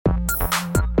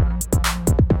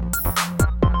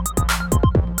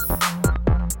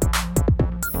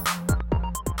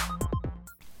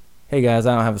Hey guys,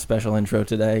 I don't have a special intro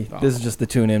today. This is just the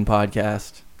Tune In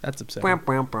podcast. That's upsetting.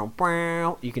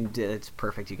 You can do it's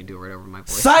perfect. You can do it right over my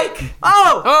voice. Psych!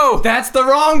 Oh! That's the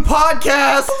wrong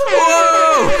podcast!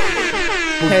 Whoa!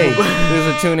 Hey, this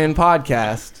is a Tune In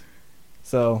podcast.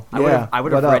 So, yeah. I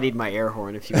would have readied my air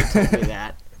horn if you had told me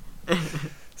that.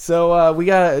 So,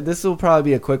 this will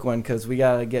probably be a quick one because we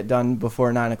gotta get done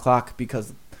before 9 o'clock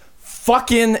because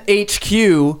fucking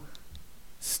HQ,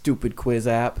 stupid quiz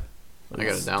app. I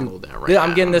gotta download that right now.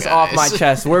 I'm getting this off my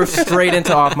chest. We're straight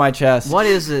into off my chest. What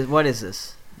is it? What is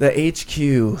this? The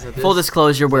HQ. Full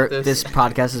disclosure, this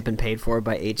podcast has been paid for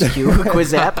by HQ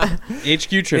Quiz App.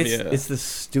 HQ Trivia. It's the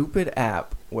stupid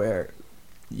app where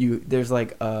there's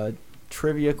like a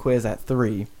trivia quiz at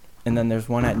 3, and then there's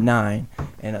one at 9,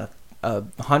 and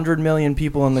 100 million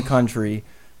people in the country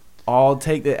all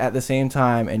take it at the same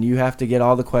time, and you have to get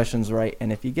all the questions right.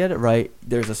 And if you get it right,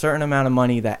 there's a certain amount of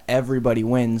money that everybody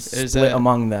wins split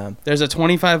among them. There's a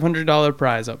 $2,500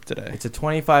 prize up today. It's a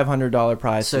 $2,500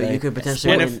 prize. So today. you could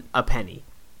potentially win a penny.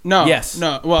 No. Yes.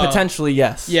 No. Well, potentially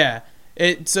yes. Yeah.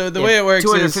 So the way it works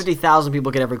 250,000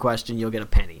 people get every question, you'll get a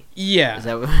penny. Yeah.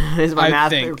 Is my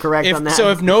math correct on that? So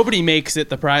if nobody makes it,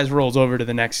 the prize rolls over to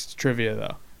the next trivia,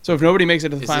 though. So if nobody makes it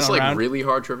to the final round... Is this like really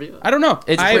hard trivia? I don't know.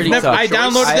 It's pretty tough. I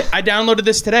downloaded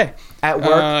this today. At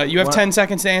work. You have 10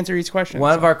 seconds to answer each question.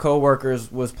 One of our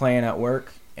coworkers was playing at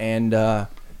work, and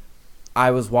I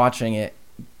was watching it.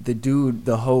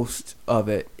 The host of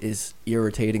it, is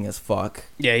irritating as fuck.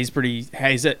 Yeah, he's pretty...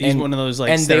 He's one of those,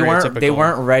 like, and stereotypical... they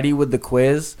weren't ready with the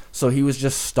quiz, so he was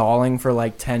just stalling for,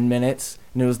 like, 10 minutes.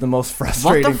 And it was the most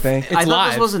frustrating thing. I thought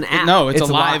this was an app. No, it's a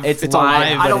live. It's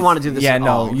live. I don't want to do this. Yeah, at no,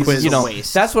 all. you know,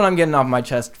 that's what I'm getting off my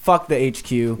chest. Fuck the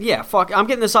HQ. Yeah, fuck. I'm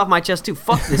getting this off my chest too.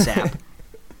 Fuck this app.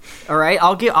 All right,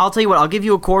 I'll tell you what. I'll give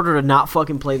you a quarter to not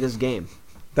fucking play this game.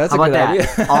 That's How a good about idea.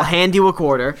 that? I'll hand you a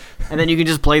quarter, and then you can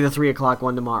just play the 3 o'clock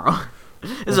one tomorrow.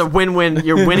 This is a win-win.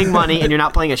 You're winning money, and you're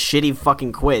not playing a shitty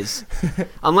fucking quiz.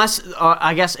 Unless,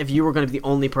 I guess, if you were going to be the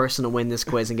only person to win this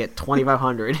quiz and get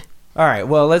 $2,500. All right.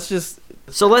 Well, let's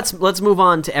let's move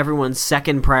on to everyone's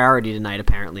second priority tonight.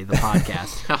 Apparently, the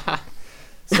podcast.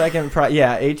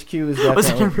 HQ is definitely. Was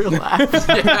it a real laugh?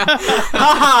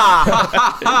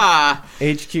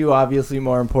 HQ obviously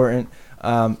more important.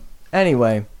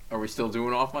 Anyway. Are we still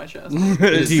doing off my chest?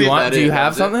 Do you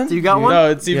have something? Do you got one? No,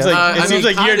 it seems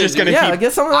like you're just gonna keep. Yeah,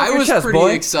 get something off your chest, I was pretty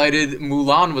boy. excited.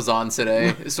 Mulan was on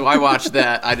today, so I watched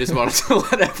that. I just wanted to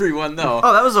let everyone know.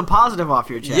 Oh, that was a positive off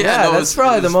your chest. Yeah, no, that's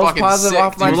probably the most positive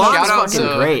off my chest. Mulan's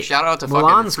fucking great. Shout out to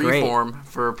Mulan's fucking Freeform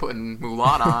for putting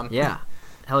Mulan on. Yeah,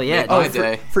 hell yeah. My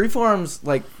day. Freeform's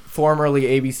like formerly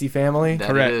ABC Family. That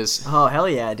Correct. it is. Oh hell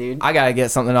yeah, dude. I gotta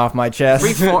get something off my chest.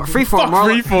 Freeform,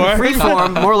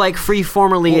 more like free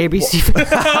formerly ABC.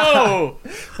 Oh,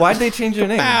 Why'd they change their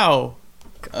name? ow!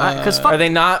 Because are they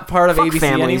not part of ABC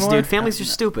families, anymore? dude. Families are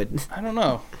stupid. I don't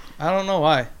know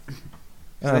why.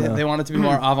 They want it to be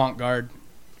more avant-garde.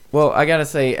 Well, I gotta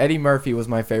say, Eddie Murphy was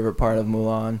my favorite part of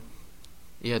Mulan.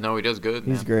 Yeah, no, he does good.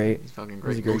 He's great. He's fucking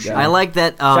great. He's a great guy. I like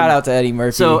that. Shout out to Eddie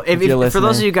Murphy. So, if you're listening. for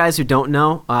those of you guys who don't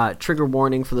know, trigger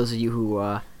warning for those of you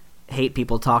who hate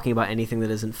people talking about anything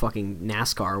that isn't fucking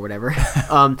NASCAR or whatever.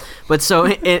 But so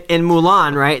in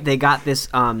Mulan, right? They got this.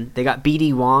 They got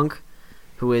B.D. Wong,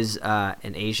 who is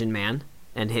an Asian man,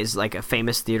 and he's like a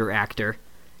famous theater actor,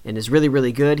 and is really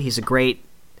really good. He's a great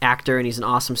actor, and he's an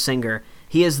awesome singer.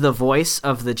 He is the voice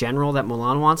of the general that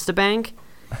Mulan wants to bang.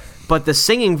 But the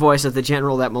singing voice of the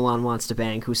general that Mulan wants to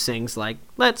bang, who sings like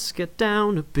 "Let's get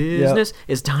down to business,"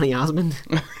 is Donny Osmond.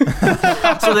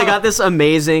 So they got this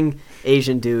amazing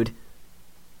Asian dude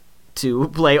to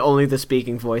play only the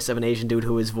speaking voice of an Asian dude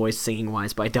who is voiced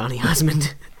singing-wise by Donny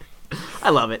Osmond. I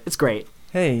love it. It's great.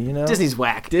 Hey, you know, Disney's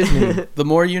whack. Disney. The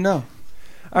more you know.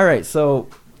 All right, so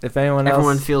if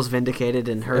everyone feels vindicated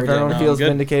and heard. If everyone feels good.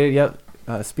 vindicated,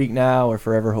 speak now or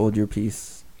forever hold your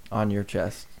peace on your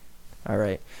chest. All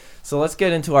right. So let's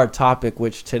get into our topic,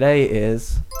 which today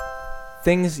is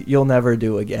things you'll never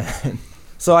do again.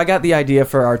 So I got the idea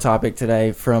for our topic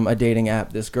today from a dating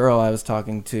app. This girl I was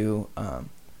talking to,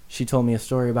 she told me a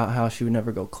story about how she would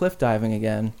never go cliff diving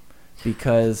again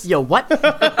because... Yo, what?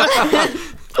 Why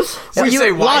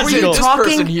is this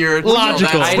person here?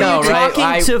 Logical. I know, right?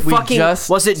 Talking to fucking...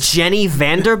 Was it Jenny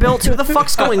Vanderbilt? Who the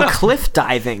fuck's going cliff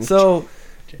diving? So...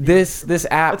 This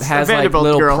app has like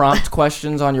little prompt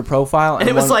questions on your profile, and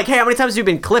it was like, "Hey, how many times have you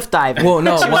been cliff diving?" Well,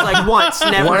 no, she was like, "Once,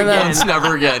 never again." Once,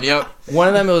 never again. Yep. One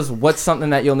of them was, "What's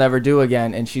something that you'll never do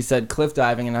again?" And she said cliff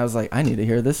diving, and I was like, I need to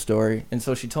hear this story. And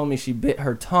so she told me she bit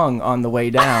her tongue on the way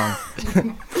down.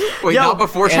 Wait, Yo, not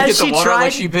before she has hit the she water, tried-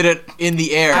 like she hit it in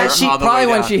the air. Has she- on the Probably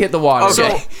way when down. she hit the water.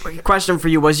 Okay. So, question for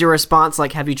you: was your response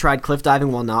like, "Have you tried cliff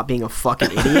diving while not being a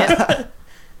fucking idiot"?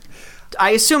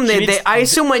 I assume I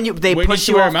assume when they Wait, push needs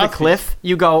to you wear a off the mouthpiece. cliff,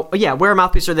 you go, oh, "Yeah, wear a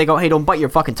mouthpiece," or they go, "Hey, don't bite your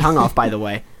fucking tongue off." By the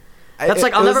way, that's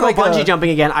like, I'll never go bungee jumping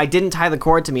again. I didn't tie the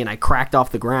cord to me, and I cracked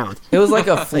off the ground. It was like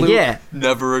a fluke. Yeah,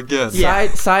 Never again. Yeah.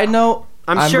 Side note.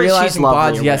 I'm sure she's realizing,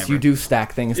 lovely Bodge, or yes, whatever. you do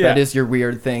stack things. Yeah. That is your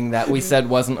weird thing that we said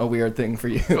wasn't a weird thing for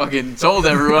you. Fucking told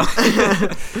everyone.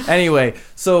 Anyway,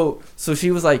 so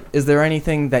she was like, "Is there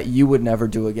anything that you would never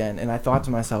do again?" And I thought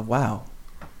to myself, "Wow,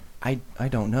 I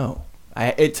don't know."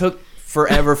 It took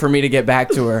forever for me to get back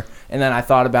to her, and then I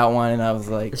thought about one, and I was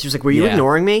like, and she was like, "Were you yeah.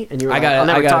 ignoring me?" And you were I like, gotta- "I'll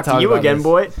never I gotta talk to talk you about again, this.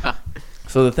 boy."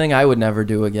 So the thing I would never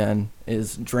do again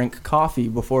is drink coffee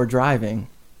before driving.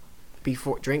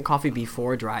 Drink coffee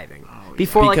before driving.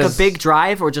 Before like a Because- big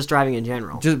drive, or just driving in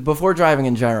general. Just before driving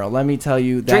in general. Let me tell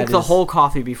you that Drink the is- whole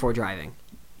coffee before driving,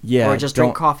 yeah, or just drink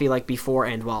don't- coffee like before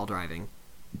and while driving.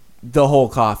 the whole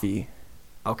coffee.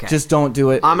 Okay. Just don't do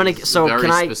it. I'm gonna. So Very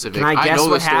can I? specific. Can I I guess know the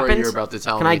what story happens? you're about to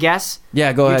tell Can me. I guess?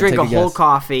 Yeah, go You ahead. drink take a whole guess.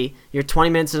 coffee. You're 20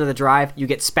 minutes into the drive. You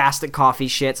get spastic coffee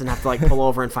shits and have to like pull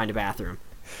over and find a bathroom.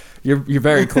 You're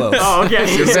very close. Oh,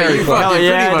 okay. You're very You close. Hell fucking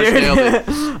yeah, pretty much dude. nailed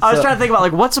it. I was So- trying to think about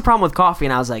like what's the problem with coffee,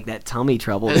 and I was like that tummy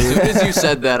trouble. As Dude. soon as you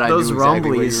said that, I knew Those exactly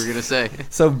what rumblies. you were gonna say.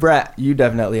 So Brett, you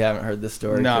definitely haven't heard this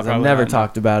story No, because I've probably never not, no.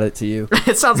 talked about it to you.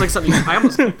 It sounds like something. I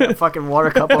almost kicked that fucking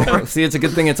water cup over. See, it's a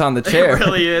good thing it's on the It chair.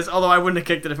 really is. Although I wouldn't have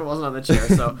kicked it if it wasn't on the chair.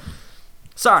 So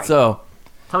sorry. So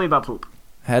Tell me about poop.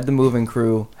 had the moving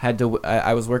crew.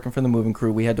 I was working for the moving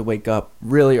crew. We had to wake up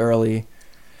really early.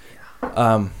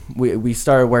 We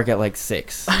started work at like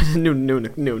 6.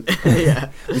 noon. Yeah.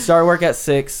 We started work at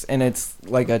 6, and it's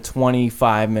like a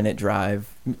 25-minute drive.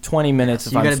 20 minutes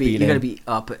if you I'm gotta be. speeding. You gotta be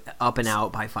up and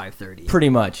out by 5:30. Pretty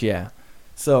much, yeah.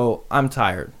 So I'm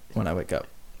tired when I wake up.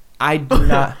 I do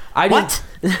not. I What?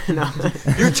 No.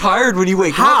 You're tired when you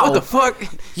wake How? up. What the fuck?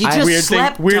 You I- just Weird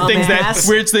slept, things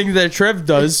dumbass. that Trev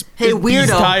does. Hey, He's weirdo.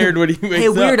 tired when he wakes Hey,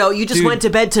 up. weirdo! You just Dude. went to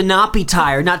bed to not be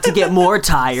tired, not to get more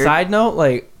tired. Side note,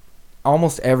 like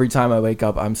almost every time I wake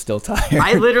up, I'm still tired.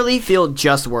 I literally feel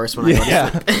just worse when I go to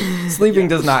sleep. yeah, sleeping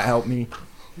does not help me.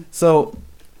 So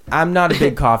I'm not a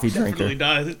big coffee Definitely drinker.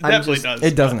 does. I'm Definitely just- does.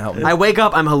 It doesn't help me. I wake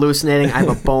up, I'm hallucinating, I have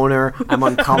a boner, I'm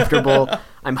uncomfortable,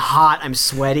 I'm hot, I'm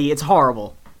sweaty. It's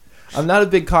horrible. I'm not a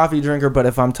big coffee drinker, but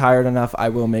if I'm tired enough, I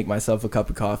will make myself a cup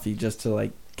of coffee just to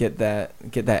like get that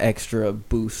extra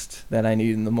boost that I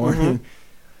need in the morning.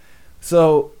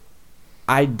 So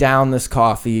I down this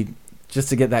coffee just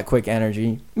to get that quick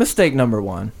energy. Mistake number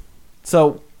 1.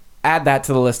 So add that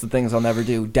to the list of things I'll never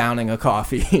do, downing a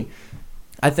coffee.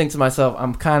 I think to myself,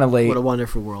 I'm kind of late. What a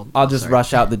wonderful world. I'll just Sorry.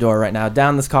 rush out the door right now.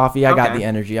 Down this coffee. I got Okay. the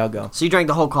energy. I'll go. So you drank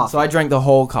the whole coffee. So I drank the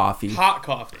whole coffee. Hot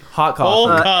coffee. Hot Whole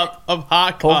coffee. cup of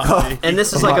hot Whole coffee. cup. and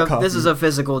this is Hot like coffee. this is a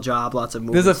physical job, lots of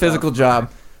moving This is a stuff. physical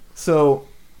job. So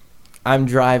I'm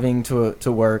driving to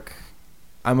work.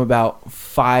 I'm about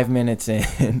 5 minutes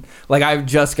in. Like I've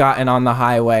just gotten on the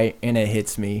highway and it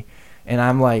hits me. And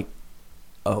I'm like,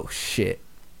 oh shit.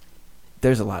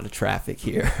 There's a lot of traffic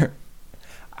here.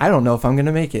 I don't know if I'm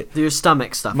gonna make it. Your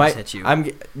stomach stuff has hit you.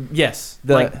 Yes.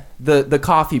 Like- The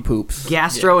coffee poops.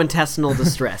 Gastrointestinal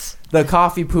distress. The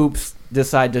coffee poops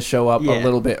decide to show up Yeah. a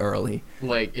little bit early.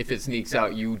 Like if it sneaks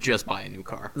out, you just buy a new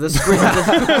car.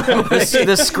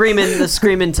 The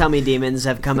screaming tummy demons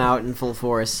have come out in full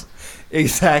force.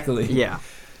 Exactly. Yeah.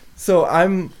 So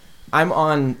I'm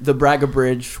on the Braga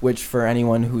Bridge, which for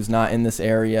anyone who's not in this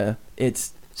area,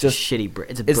 it's Just just shitty bridge.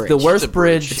 It's a it's bridge. the worst It's a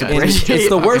bridge. bridge. It's a in- bridge. It's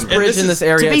the worst And bridge this in is- this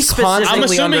area. to be It's specific- I'm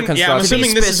constantly under assuming, construction. I'm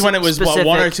assuming this is when it was what,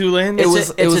 1 or 2 lanes. It It's was-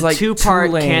 a, it's was a like 2-part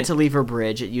 2 lane. cantilever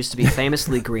bridge. It used to be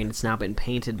famously green. It's now been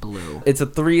painted blue. It's a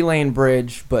 3-lane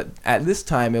bridge, but at this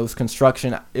time it was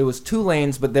construction. It was 2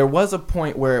 lanes, but there was a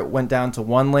point where it went down to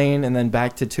 1 lane and then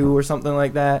back to 2 or something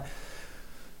like that.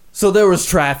 So there was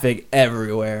traffic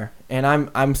everywhere, and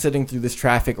I'm sitting through this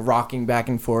traffic, rocking back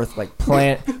and forth, like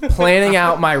planning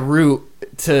out my route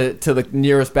to the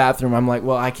nearest bathroom. I'm like,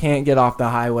 well, I can't get off the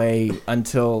highway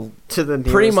until To the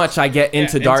nearest, pretty much I get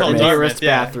into until Dartmouth. Nearest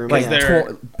bathroom, Like yeah.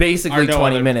 there basically are no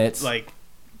 20 other, minutes. like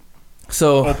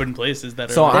So open places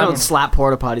that are. So like, They I'm- don't slap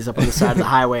porta potties up on the side of the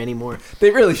highway anymore. they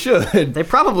really should. They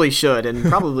probably should, and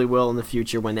probably will in the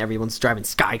future when everyone's driving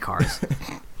sky cars.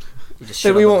 You just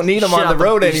Then shoot we out won't need 'em shoot on out the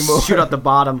road you anymore. Shoot out the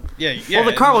bottom. yeah, Well,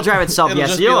 the car will drive itself, It'll yes,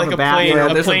 just you'll be have like a bathroom. plane, Yeah,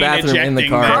 a there's a plane bathroom in the ejecting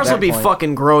car. bed. Cars at will that be point.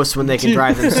 fucking gross when they can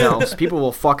drive themselves. People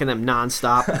will fuck in them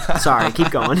nonstop. Sorry, keep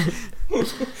going.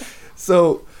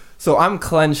 So I'm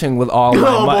clenching with all my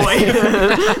Oh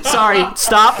might. boy. Sorry,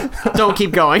 stop. Don't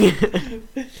keep going.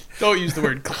 Don't use the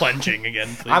word clenching again,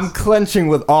 please. I'm clenching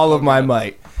with all of my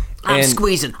might. I'm And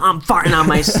squeezing. I'm farting on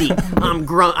my seat. I'm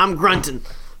grunting.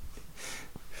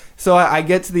 so I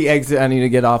get to the exit I need to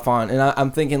get off on, and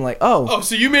I'm thinking like, Oh,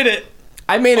 so you made it.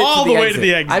 I made it all to the the way exit. to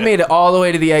the exit. I made it all the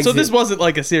way to the exit. So this wasn't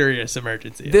like a serious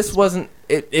emergency. This wasn't.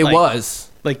 It Like- was.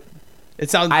 like, it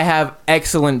sounds. I have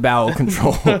excellent bowel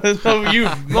control. So you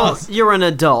must. You're an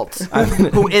adult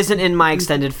who isn't in my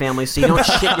extended family, so you don't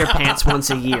shit your pants once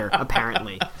a year,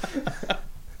 apparently.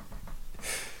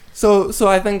 So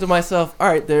I think to myself, all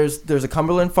right, there's a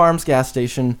Cumberland Farms gas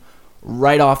station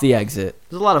right off the exit.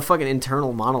 There's a lot of fucking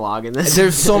internal monologue in this.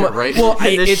 There's so much. Right. Well,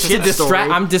 This it's to shit distract.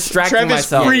 story. I'm distracting Trev is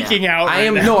myself. freaking out. I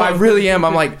am. right No, now. I really am.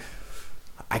 I'm like,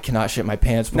 I cannot shit my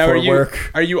pants Now, before are you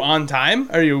work. are you on time?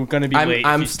 Or are you going to be late? if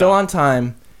I'm you still stop? on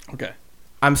time. Okay.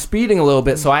 I'm speeding a little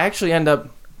bit, so I actually end up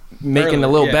making Early, a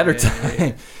little yeah, better yeah, yeah, time.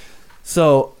 yeah.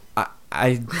 So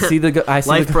I see the I see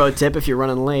Life the, pro tip if you're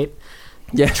running late.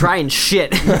 yeah. Try and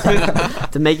shit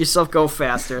to make yourself go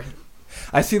faster.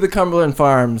 I see the Cumberland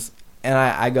Farms, and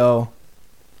I go,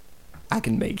 I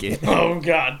can make it. Oh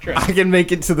God, Trev. I can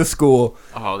make it to the school.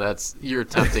 Oh, that's you're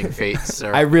tempting fate,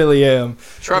 sir. I really am.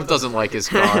 Trev doesn't like his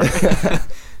car.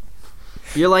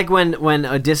 You're like when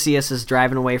Odysseus is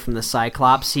driving away from the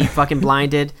Cyclops. He fucking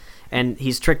blinded, and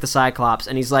he's tricked the Cyclops,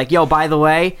 and he's like, "Yo, by the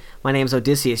way, my name's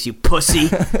Odysseus, you pussy."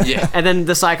 Yeah. And then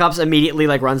the Cyclops immediately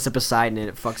like runs to Poseidon, and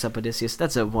it fucks up Odysseus.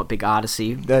 That's a big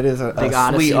Odyssey. That is a Big sweet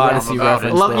Odyssey Odyssey ref.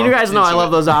 reference. Love, you there. guys know I Into love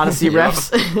it. those Odyssey Yeah.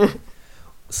 refs.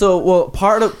 So, well,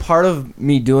 part of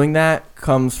me doing that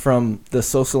comes from the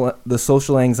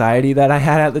social anxiety that I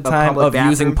had at the time public of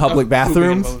using bathroom? public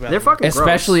bathrooms, They're fucking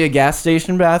especially a gas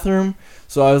station bathroom.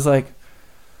 So I was like,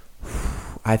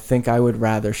 I think I would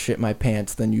rather shit my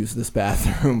pants than use this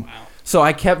bathroom. Wow. So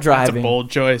I kept That's driving. a bold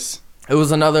choice. It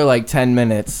was another like 10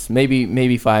 minutes,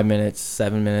 maybe 5 minutes,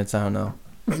 7 minutes. I don't know.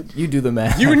 You do the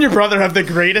math. You and your brother have the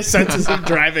greatest senses of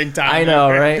driving time. I know,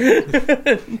 ever.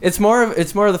 right? It's more of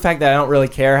the fact that I don't really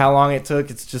care how long it took.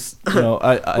 It's just a Well,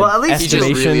 at least He just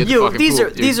estimation. really- It's You, fucking these cool, are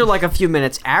dude. these are like a few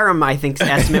minutes. Aram, I think's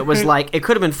estimate was like it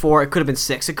could have been 4, it could have been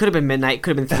 6, it could have been midnight, it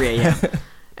could have been 3 a.m.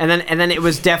 and then it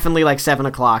was definitely like 7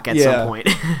 o'clock at Yeah. some point.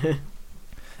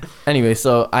 Anyway,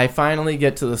 so I finally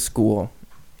get to the school,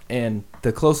 and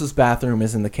the closest bathroom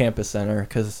is in the campus center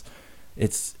because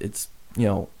it's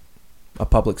a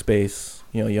public space.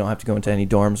 You don't have to go into any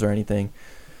dorms or anything.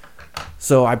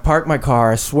 So I park my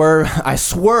car, I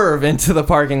swerve into the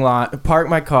parking lot, park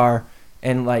my car,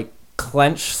 and like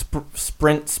clench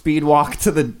sprint speed walk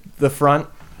to the front.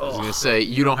 I was gonna say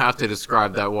you don't have to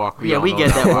describe that walk. Yeah, all we know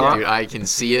get that walk. dude. I can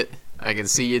see it. I can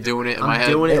see you doing it in my I'm head.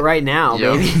 doing it right now,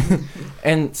 Yo. baby.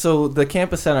 And so the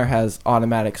campus center has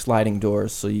automatic sliding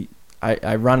doors. So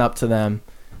I run up to them,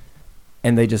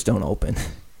 and they just don't open.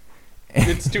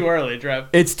 It's too early, Trev.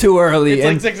 It's too early. It's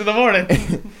and, like 6 in the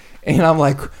morning. and I'm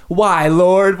like, why,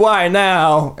 Lord? Why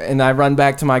now? And I run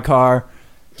back to my car.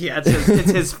 Yeah,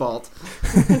 it's his fault.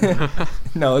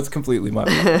 No, it's completely my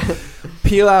fault.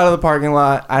 Peel out of the parking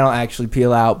lot. I don't actually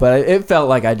peel out, but it felt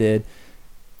like I did.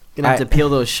 Gonna have to peel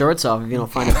those shorts off if you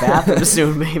don't find a bathroom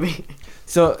soon, maybe.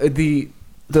 So the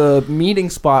meeting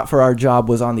spot for our job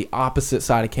was on the opposite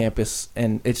side of campus,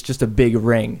 and it's just a big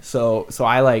ring. So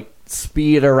I like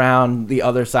speed around the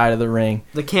other side of the ring.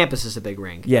 The campus is a big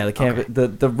ring. Yeah, the campus, Okay.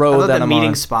 the I road thought that the I'm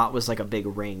meeting on. spot was like a big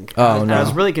ring. Oh, I no.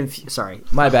 was really confused. Sorry.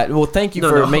 My bad. Well, thank you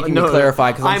for making me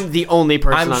clarify, because I'm the only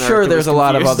person I'm on sure Earth who there's was a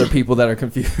lot of confused. other people that are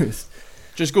confused.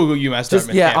 Just Google UMass Just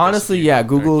Dartmouth yeah, campus. honestly, yeah.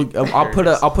 Google. I'll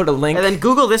put a link. And then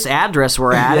Google this address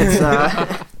we're at.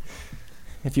 It's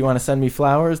If you want to send me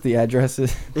flowers, the address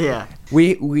is. yeah.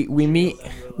 We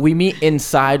meet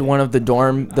inside one of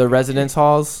the residence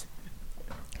halls.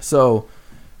 So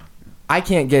I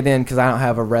can't get in because I don't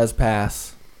have a res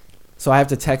pass. So I have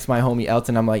to text my homie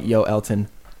Elton. I'm like, yo, Elton,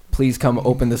 please come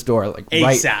open this door like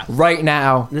ASAP. right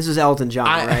now. This is Elton John,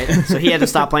 I- right? So he had to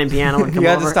stop playing piano and come You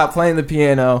had over. to stop playing the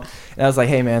piano. And I was like,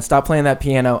 hey man, stop playing that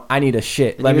piano. I need a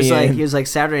shit. And Let me in. he was like,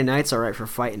 Saturday night's all right for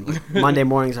fighting, but Monday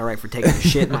morning's all right for taking a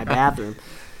shit in my bathroom.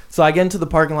 So I get into the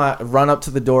parking lot, run up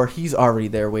to the door. He's already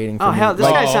there waiting for Oh me. hell, this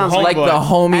like, guy sounds homeboy. like like the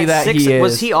homie at that 6, he is.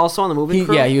 Was he also on the moving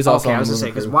crew? Yeah, he was also okay, on I was the gonna say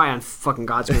moving because crew. why on fucking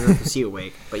God's green earth was he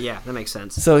awake? But yeah, that makes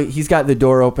sense. So he's got the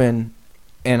door open,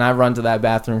 and I run to that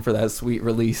bathroom for that sweet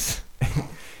release.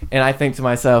 And I think to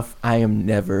myself, I am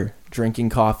never drinking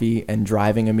coffee and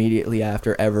driving immediately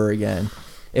after ever again.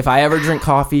 If I ever drink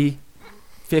coffee,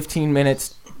 15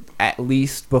 minutes at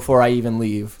least before I even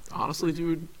leave. Honestly,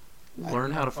 dude,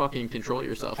 learn how to fucking control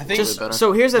yourself. I a think- little bit better.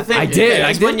 So here's the thing. I did.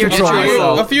 I When did you're control tired,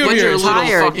 myself. A few of Put your yours. little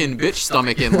tired- fucking bitch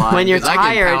stomach in line. when you're 'cause I can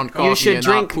tired, pound coffee you should and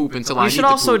not drink. poop until I You need should to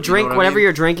also poop, drink you know what whatever I mean?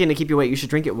 you're drinking to keep you awake. You should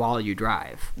drink it while you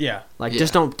drive. Yeah. Like, Yeah.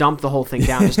 just don't dump the whole thing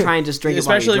down. Just try and just drink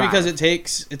Especially it while you because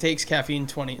drive. it takes caffeine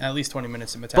at least 20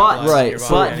 minutes to metabolize. But in Right, your so-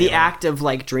 body but the anyway. act of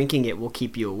like drinking it will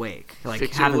keep you awake. Like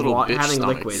Fix your having little bitch having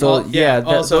stomach. liquid. So Well, yeah,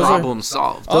 also- those are Problem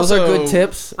solved. those are good Also-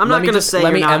 tips. I'm Let not me gonna just- say let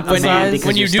you're me not a man emphasize. because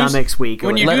when your you do- stomach's weak. or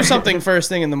When you whatever. do something first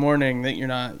thing in the morning that you're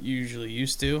not usually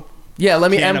used to. Yeah,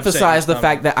 let me Can't upset emphasize your the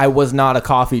fact that I was not a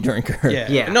coffee drinker. Yeah.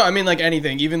 Yeah. No, I mean like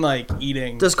anything, even like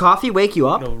eating. Does coffee wake you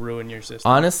up? It'll ruin your system.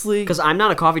 Honestly, Because I'm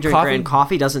not a coffee drinker, Coffee- and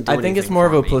coffee doesn't do I think it's anything more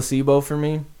of for a me. placebo for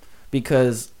me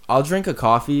because I'll drink a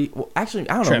coffee. Well, actually,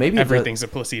 I don't know. Trev, Maybe everything's a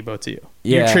placebo to you.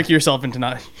 Yeah. You trick yourself into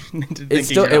not into thinking It's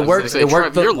still you're it not. worked. Say, It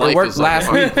worked. Trev, your It life worked is like a last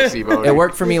fucking week. placebo, It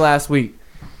worked for me last week.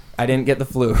 I didn't get the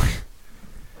flu.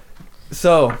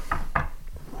 So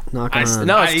Not I- gonna.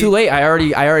 no, it's too late. I already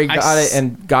got it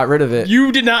and got rid of it.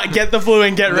 You did not get the flu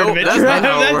and get rid Nope, of it. that's Trev.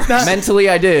 not how it That's works. not- Mentally,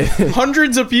 I did.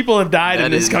 Hundreds of people have died That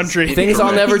in this is country. Things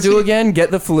I'll never do again. Get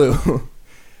the flu.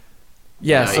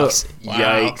 Yeah. Yikes. Wow.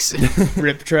 Yikes.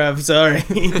 Rip Trev, sorry.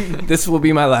 So this will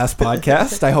be my last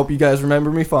podcast. I hope you guys remember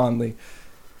me fondly.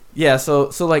 Yeah. So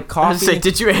like I was coffee. gonna say,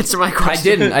 did you answer my I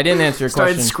question? didn't answer your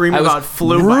Started question. screaming I was about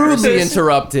flu rudely viruses.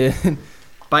 interrupted.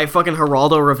 By fucking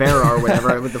Geraldo Rivera or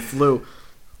whatever with the flu.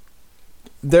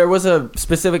 There was a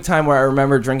specific time where I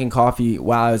remember drinking coffee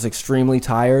while I was extremely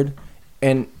tired,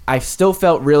 and I still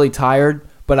felt really tired,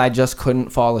 but I just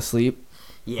couldn't fall asleep.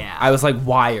 Yeah. I was like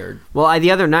wired. Well,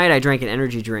 the other night I drank an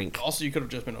energy drink. Also, you could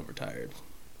have just been overtired.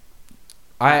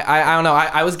 I don't know.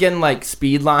 I was getting like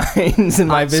speed lines in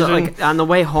my vision. So, like, on the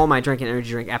way home, I drank an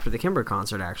energy drink after the Kimber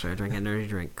concert. Actually, I drank an energy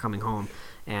drink coming home,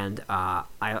 and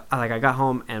I got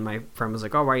home and my friend was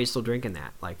like, "Oh, why are you still drinking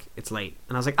that? Like, it's late."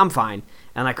 And I was like, "I'm fine."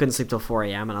 And I couldn't sleep till 4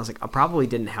 a.m. And I was like, "I probably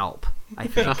didn't help. I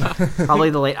think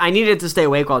probably the late. I needed to stay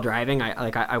awake while driving.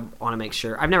 I want to make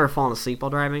sure. I've never fallen asleep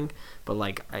while driving, but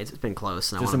like it's been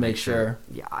close. And I Just want to make sure.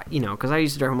 Yeah, because I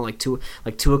used to drive home at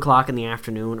like 2 o'clock in the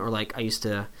afternoon, or like I used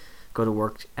to go to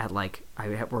work at like I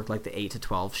worked like the 8 to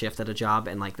 12 shift at a job,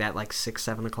 and like that like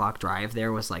 7 o'clock drive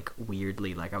there was like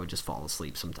weirdly like I would just fall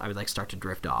asleep. I would like start to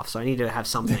drift off, so I needed to have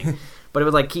something, but it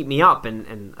would like keep me up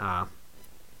and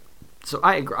so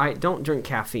I don't drink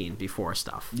caffeine before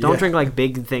stuff. Don't Yeah. drink like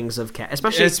big things of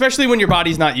Especially when your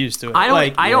body's not used to it. I don't.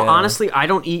 Like, I don't yeah. honestly. I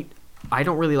don't eat. I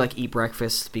don't really like eat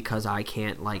breakfast because I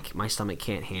can't like my stomach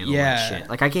can't handle Yeah. that shit.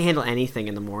 Like I can't handle anything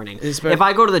in the morning. Espe- If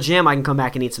I go to the gym, I can come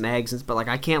back and eat some eggs, but like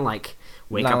I can't like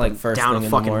wake Not up like and first down thing a in the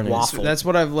fucking morning. waffle. That's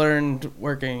what I've learned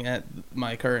working at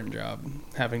my current job,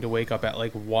 having to wake up at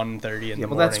like 1:30 in Yeah, the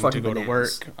well, that's morning to fucking go to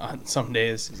bananas. work on some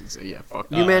days. So, yeah, fuck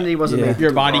that. Humanity wasn't yeah. made to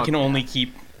Your do body that. can only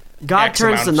keep. God X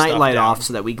turns amount the of stuff nightlight down. off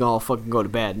so that we can all fucking go to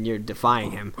bed, and you're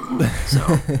defying him.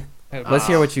 So Let's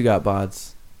hear what you got,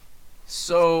 Bods.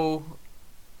 So,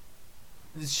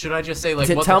 should I just say like?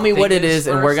 what Tell the me what thing it is,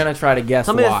 and we're first? gonna try to guess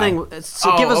tell me why. the thing.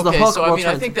 So give us the okay, hook. So we'll I mean, try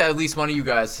I and- think that at least one of you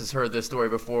guys has heard this story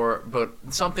before, but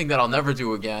something that I'll never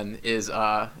do again is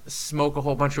smoke a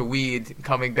whole bunch of weed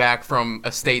coming back from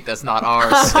a state that's not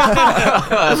ours,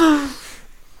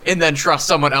 and then trust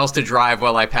someone else to drive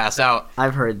while I pass out.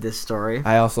 I've heard this story.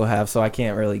 I also have, so I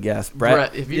can't really guess.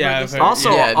 Brett, have you Yeah, heard I've this? heard-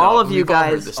 Also, Yeah, all no, of you we've all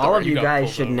heard guys, this all of story. you got guys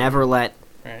pulled should over. never let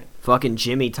Right. fucking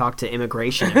Jimmy talk to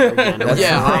immigration ever again. That's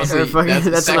Yeah, right. honestly, Or fucking- that's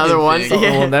the that's second another one. thing.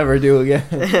 something Yeah. we'll never do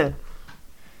again.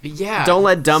 Yeah. Don't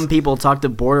let dumb people talk to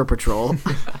Border Patrol.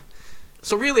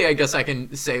 So really, I guess I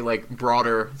can say like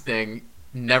broader thing.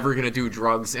 Never gonna do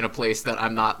drugs in a place that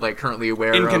I'm not like currently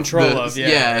aware In of. control of, yeah,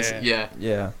 yeah, yeah.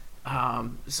 yeah. Yeah.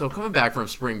 So coming back from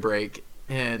spring break,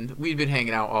 and we'd been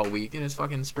hanging out all week, and it's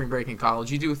fucking spring break in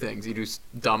college. You do things. You do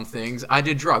dumb things. I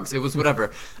did drugs. It was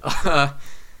whatever.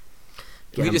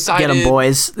 We decided. Get 'em,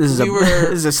 boys. This is we a were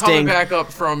this is a coming sting. back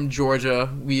up from Georgia.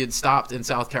 We had stopped in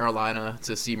South Carolina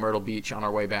to see Myrtle Beach on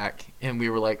our way back, and we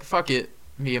were like, "Fuck it."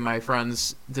 Me and my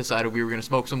friends decided we were gonna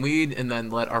smoke some weed, and then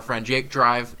let our friend Jake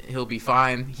drive. He'll be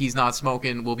fine. He's not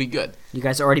smoking. We'll be good. You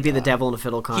guys already beat the devil in a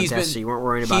fiddle contest, been- so you weren't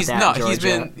worried about He's that. not. in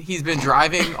Georgia. He's been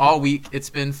driving all week. It's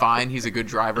been fine. He's a good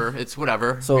driver. It's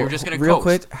whatever. So we were just gonna real coast.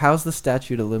 quick, how's the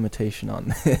statute of limitation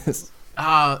on this?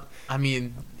 I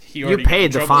mean, He already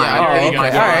paid got the in trouble. fine. Yeah, I Oh, already okay. got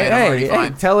All the right. fine. I'm already Hey,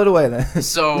 fine. tell it away then.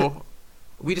 So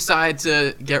we decided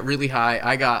to get really high.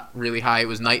 I got really high. It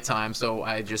was nighttime, so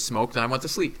I just smoked and I went to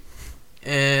sleep.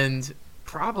 And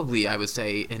probably, I would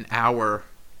say, an hour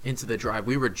into the drive,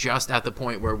 we were just at the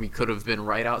point where we could have been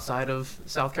right outside of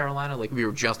South Carolina. Like, we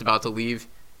were just about to leave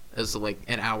as, like,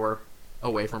 an hour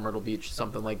away from Myrtle Beach,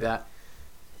 something like that.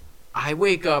 I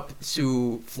wake up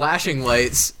to flashing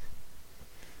lights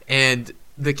and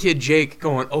the kid Jake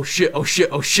going, "Oh shit, oh shit,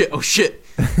 oh shit, oh shit."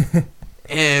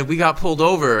 And we got pulled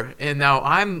over, and now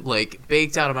I'm like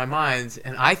baked out of my mind,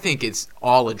 and I think it's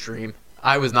all a dream.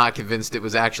 I was not convinced it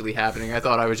was actually happening. I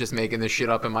thought I was just making this shit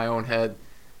up in my own head.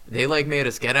 They like made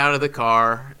us get out of the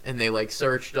car, and they like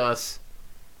searched us.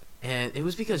 And it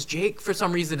was because Jake, for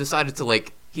some reason, decided to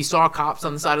like, he saw cops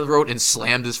on the side of the road and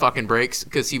slammed his fucking brakes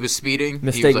because he was speeding. He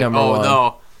Mistake was like, number "Oh one."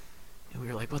 no!" And we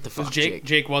were like, "What the So fuck, Jake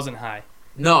Jake?" wasn't high.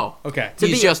 No, Okay.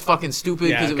 he's just fucking stupid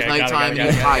because Yeah, it was okay, got it, nighttime got it, and he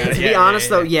was got it, high. got it, To yeah, be honest,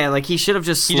 yeah, though, yeah. yeah, like he should have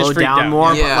just He just slowed freaked down out.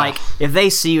 more. Yeah. But like, if they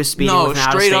see you speeding No, with an out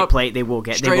of straight state up- plate, they will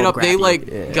Straight up, grab they you. like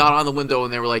Yeah. got on the window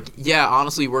and they were like, "Yeah,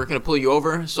 honestly, we're gonna pull you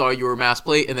over. Saw you were mass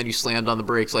plate, and then you slammed on the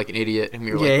brakes like an idiot." And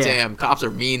we were Yeah, like, yeah. "Damn, cops are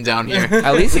mean down here."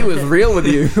 At least he was real with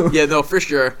you. Yeah, no, for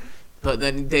sure. But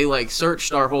then they like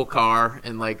searched our whole car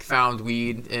and like found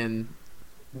weed and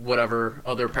whatever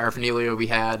other paraphernalia we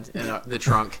had in the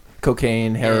trunk.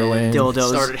 Cocaine, heroin. And Dildos.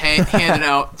 Started handing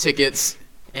out tickets,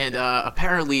 and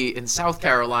apparently in South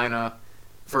Carolina,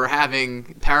 for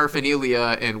having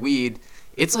paraphernalia and weed,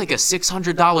 it's like a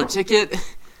 $600 ticket.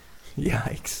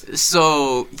 Yikes.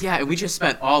 So yeah, and we just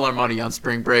spent all our money on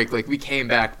spring break. Like we came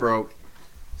back broke.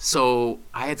 So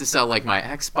I had to sell like my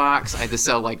Xbox. I had to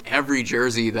sell like every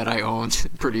jersey that I owned,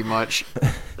 pretty much.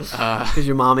 Because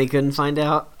your mommy couldn't find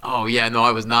out. Oh yeah, no,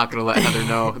 I was not gonna let Heather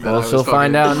know that Well, I was she'll fucking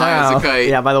find out high as a now. kite.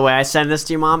 Yeah, by the way, I send this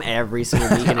to your mom every single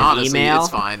week in an Honestly, email. it's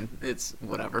fine. It's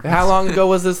whatever. How long ago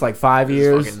was this? Like 5 It was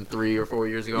years? fucking 3 or 4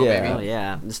 years ago, Yeah. maybe. Oh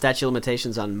yeah, the statute of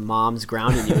limitations on mom's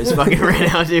grounding you is fucking ran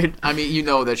out, dude. I mean, you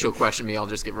know that she'll question me. I'll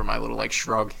just give her my little like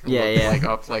shrug. and Yeah, look, yeah. Like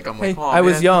up, like I'm Hey, like, oh, I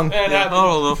was man. young. Yeah, I don't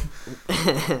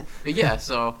know. But yeah,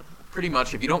 so pretty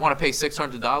much, if you don't want to pay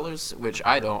 $600, which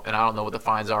I don't, and I don't know what the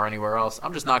fines are anywhere else,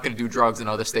 I'm just not going to do drugs in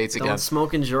other states again. Don't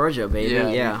smoke in Georgia, baby. Yeah.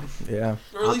 Yeah. Yeah.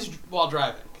 Or at least while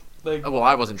driving. Like, Well,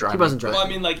 I wasn't driving. He wasn't but- driving. well, I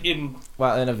mean, like in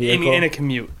Well, in a vehicle. in a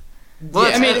commute. Well,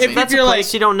 Yeah, I mean, if that's you're a like,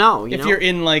 place you don't know, you if know? you're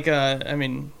in like a, I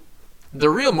mean, The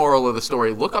real moral of the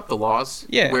story: look up the laws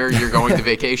Yeah. where you're going to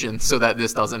vacation, so that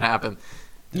this doesn't happen.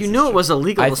 you knew it was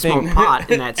illegal I to smoke think- pot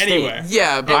in that state. Anywhere.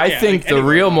 Yeah, but I Yeah, think like the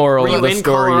anywhere. real moral Were you of the in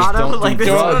story is Colorado? don't Like, do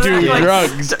this is drugs. what I'm like.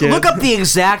 drugs, kid. Look up the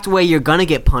exact way you're gonna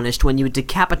get punished when you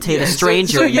decapitate a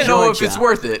stranger so in you know Georgia. if it's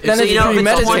worth it. Then So it's you know if it's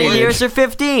 20 premeditated. years or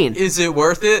 15. Is it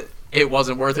worth it? It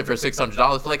wasn't worth it for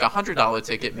 $600. For like $100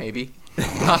 ticket, maybe,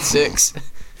 not $6.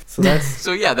 So that's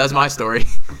So yeah, that's my story.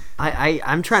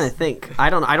 I'm trying to think. I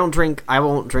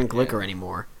won't drink liquor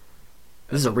anymore.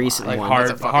 This is a recent Like one. hard-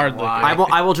 That's a fucking hard lie.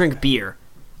 liquor. I will drink beer.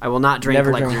 I will not drink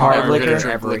Never like drink hard hard Never liquor, gonna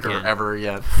drink ever liquor again. ever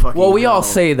again. Fucking well, we all no.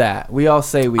 say that. We all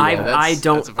say we. I will. I That's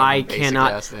don't a fucking I basic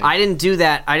cannot ass thing. I didn't do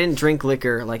that. I didn't drink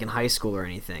liquor like in high school or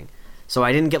anything. So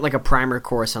I didn't get like a primer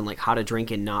course on like how to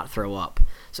drink and not throw up.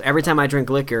 So every time I drink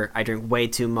liquor, I drink way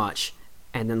too much.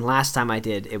 And then last time I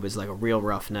did, it was like a real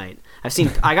rough night.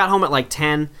 I got home at like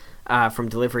 10 from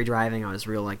delivery driving. I was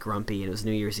real like grumpy. It was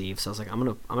New Year's Eve, so I was like, I'm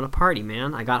gonna party,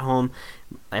 man. I got home,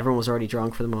 everyone was already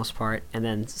drunk for the most part, and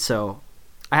then so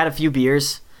I had a few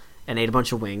beers and ate a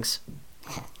bunch of wings.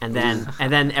 And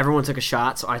then everyone took a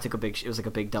shot, so I took it was like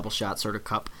a big double shot sort of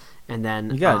cup. And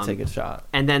then You gotta take a shot.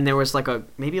 And then there was like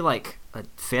maybe like a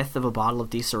fifth of a bottle of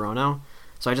Di Serono.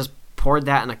 So I just poured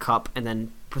that in a cup and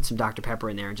then put some Dr. Pepper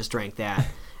in there and just drank that.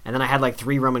 And then I had like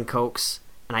 3 rum and cokes,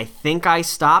 and I think I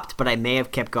stopped, but I may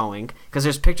have kept going because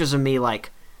there's pictures of me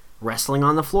like wrestling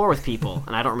on the floor with people,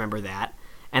 and I don't remember that.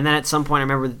 And then at some point, I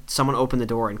remember someone opened the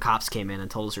door and cops came in and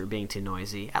told us we were being too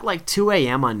noisy at like 2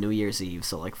 a.m. on New Year's Eve.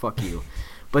 So like, fuck you.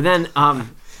 But then I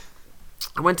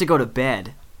went to go to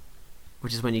bed,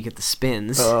 which is when you get the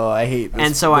spins. Oh, I hate this.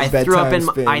 And so I this threw up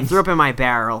bedtime I spins. threw up in my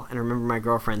barrel, and I remember my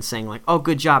girlfriend saying like, "Oh,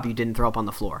 good job, you didn't throw up on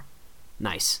the floor."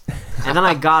 Nice. And then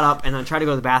I got up and I tried to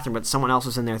go to the bathroom, but someone else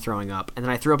was in there throwing up. And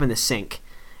then I threw up in the sink.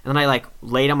 And then I like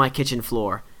laid on my kitchen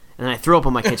floor. And then I threw up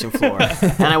on my kitchen floor.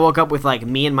 And I woke up with like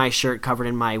me and my shirt covered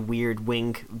in my weird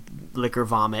wing liquor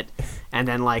vomit. And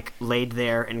then like laid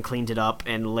there and cleaned it up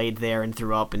and laid there and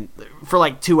threw up. And for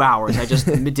like 2 hours, I just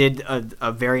did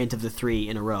a variant of the 3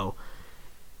 in a row.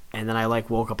 And then I like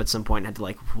woke up at some point and had to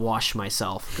like wash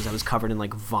myself because I was covered in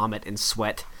like vomit and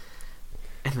sweat.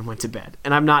 And then went to bed.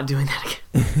 And I'm not doing that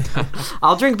again.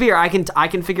 I'll drink beer. I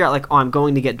can figure out like, oh, I'm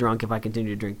going to get drunk if I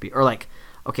continue to drink beer. Or like,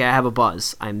 okay, I have a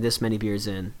buzz. I'm this many beers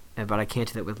in, but I can't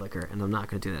do that with liquor, and I'm not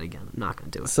going to do that again. I'm not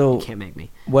going to do it. So- you can't make me.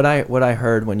 What I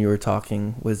heard when you were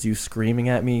talking was you screaming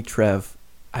at me, Trev.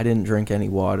 I didn't drink any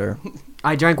water.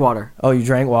 I drank water. Oh, you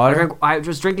drank water? I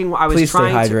was drinking. I was Please stay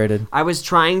trying to. hydrated. I was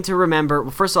trying to remember.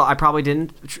 Well, first of all, I probably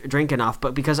didn't drink enough,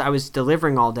 but because I was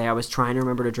delivering all day, I was trying to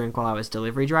remember to drink while I was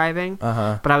delivery driving.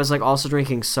 Uh-huh. But I was like also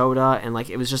drinking soda, and like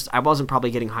it was just I wasn't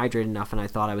probably getting hydrated enough, and I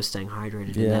thought I was staying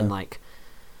hydrated, Yeah. and then like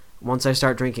Once I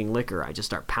start drinking liquor, I just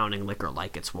start pounding liquor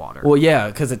like it's water. Well, yeah,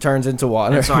 because it turns into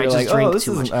water. And so I You're just like, drink this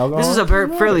too isn't much. alcohol, This is a it's water.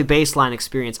 fairly baseline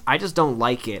experience. I just don't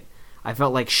like it. I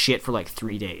felt like shit for like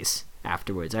 3 days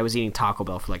afterwards. I was eating Taco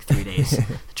Bell for like 3 days to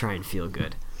try and feel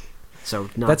good. So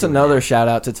That's doing another that. shout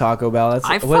out to Taco Bell. That's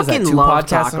I what is that, fucking 2 love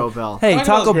podcasts? Taco Bell. Hey, Taco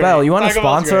Taco Bell's Bell, great. you want to Taco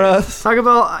Bell's sponsor great. us? Taco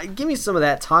Bell, give me some of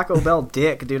that Taco Bell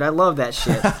dick, dude. I love that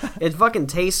shit. It fucking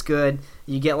tastes good.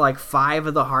 You get like 5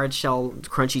 of the hard shell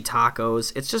crunchy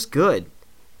tacos. It's just good.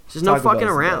 There's no Taco fucking Bell's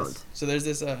the around. best. So there's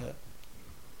this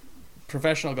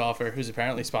professional golfer who's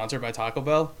apparently sponsored by Taco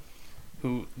Bell,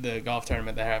 who the golf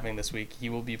tournament they're having this week, he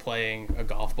will be playing a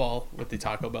golf ball with the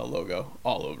Taco Bell logo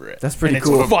all over it. That's pretty and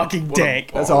cool. It's fucking What a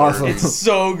dank. That's baller. awesome. It's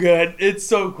so good. It's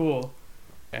so cool.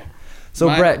 So,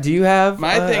 My- Brett, do you have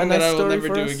My a thing nice that I will story never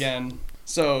for do us? again.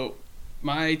 So,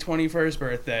 my 21st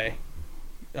birthday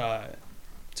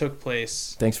took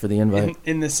place Thanks for the invite.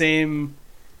 in the same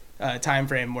time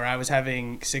frame where I was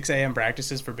having 6 a.m.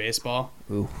 practices for baseball.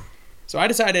 Ooh. So I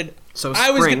decided So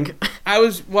I was spring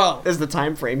well, is the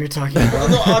time frame you're talking about.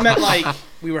 no, I meant like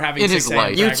we were having In 6 his a.m.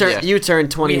 life. You practice. turn you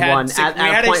turned 21 six- at we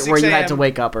had a a point where 6 you had a.m. to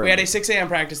wake up early. We had a 6 a.m.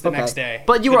 practice the next day.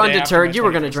 But you the were day after undeterred. my You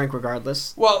were going to 21st. drink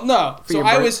regardless. Well, no. For So your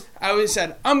I birth? was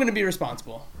said I'm going to be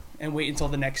responsible and wait until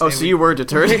the next Oh, day. so you were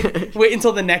deterred. wait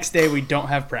until the next day we don't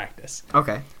have practice.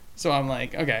 Okay. So I'm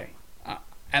like, okay.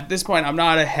 At this point, I'm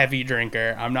not a heavy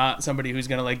drinker. I'm not somebody who's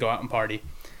gonna like go out and party.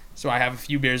 So I have a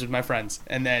few beers with my friends,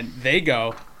 and then they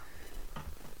go,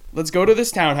 "Let's go to this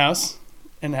townhouse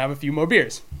and have a few more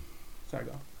beers." So I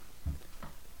go,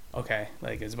 "Okay."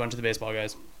 Like it's a bunch of the baseball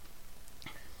guys.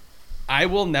 I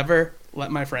will never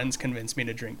let my friends convince me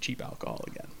to drink cheap alcohol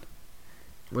again.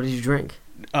 What did you drink?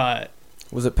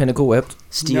 Was it Pinnacle Whipped?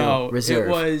 Steel No, it Reserve.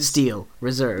 was- Steel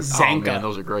Reserve. Oh, Zanka. man,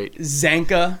 those are great.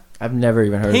 Zanka I've never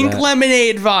even heard pink of that.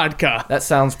 lemonade vodka. That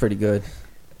sounds pretty good.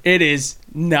 It is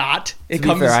not. It To be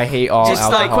comes. fair, I hate all Just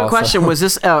alcohol. like quick question: Was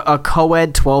this a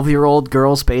co-ed 12-year-old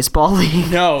girls baseball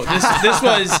league? No, this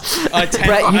was a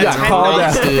Brett, you got called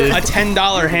out. a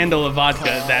 $10 handle of vodka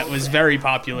that was very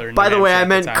popular. In By New the way, I Hampshire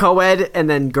meant at the time. co-ed, and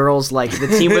then girls. Like the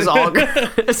team was all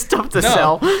stuff to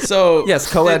sell. No, so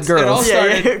Yes, co-ed it girls. all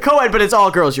started, Yeah, co-ed, but it's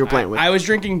all girls you were playing with. I was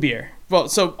drinking beer. Well,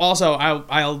 so also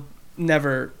I'll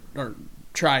never or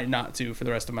try not to for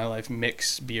the rest of my life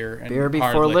mix beer and Beer hard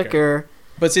before liquor.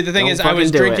 But see, the thing Don't is, I was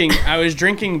fucking do it. I was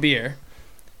drinking beer,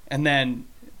 and then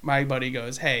my buddy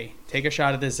goes, "Hey, take a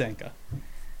shot of this Zenka."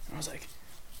 I was like,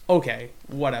 "Okay,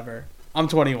 whatever. I'm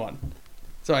 21."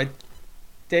 So I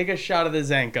take a shot of the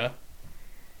Zenka,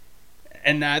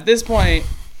 and at this point,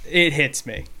 it hits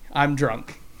me. I'm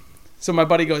drunk. So my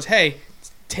buddy goes, "Hey,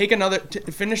 take another.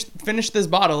 Finish this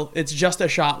bottle. It's just a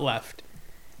shot left."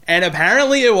 And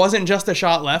apparently, it wasn't just a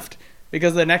shot left,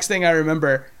 because the next thing I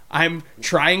remember, I'm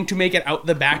trying to make it out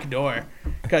the back door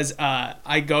because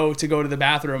I go to the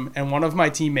bathroom, and one of my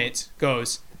teammates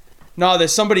goes, "No,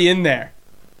 there's somebody in there."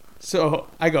 So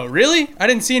I go, "Really? I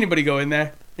didn't see anybody go in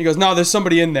there." He goes, "No, there's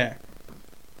somebody in there."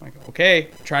 I go, "Okay."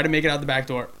 Try to make it out the back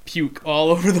door. Puke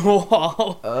all over the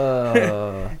wall.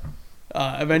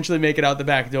 Eventually make it out the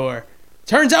back door.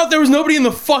 Turns out there was nobody in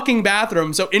the fucking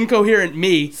bathroom, so incoherent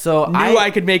me So knew I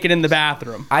could make it in the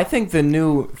bathroom. I think the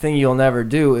new thing you'll never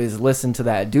do is listen to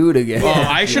that dude again. Oh,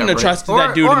 I shouldn't have right. trusted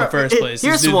that dude in the first place. This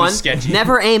Here's dude one: was sketchy.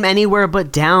 never aim anywhere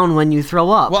but down when you throw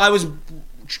up. Well, I was.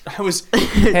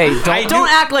 Hey, don't Don't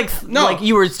act like No. like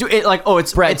you were like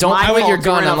it's Brett, it's don't my point fault your you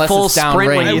gun were in a unless full it's sprint when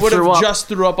downrange. I you would threw have up. just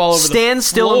threw up all over the Stand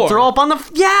still floor. and throw up on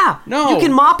the yeah. No. You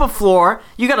can mop a floor.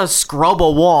 You gotta scrub a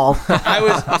wall. I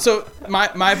was so my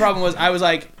problem was I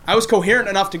was coherent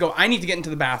enough to go. I need to get into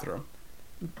the bathroom,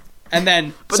 and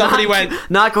then But somebody not, went.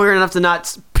 not coherent enough to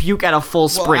not puke at a full Well,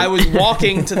 sprint. I was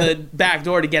walking to the back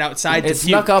door to get outside to it puke.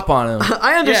 snuck up on him.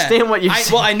 I understand what you're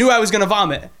saying. Well, I knew I was gonna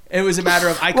vomit. It was a matter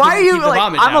of I couldn't Why are you keep the like?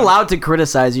 vomit I'm down. allowed to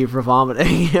criticize you for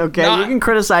vomiting. Okay, No, you can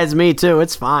criticize me too.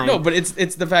 It's fine. No, but it's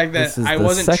the fact that This is I the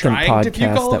wasn't second trying to puke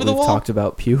all podcast over that the we've wall. talked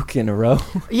about puke in a row.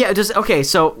 yeah, just okay.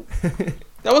 So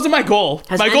That wasn't my goal.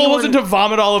 Has My goal anyone- wasn't to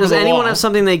vomit all over does the wall. anyone have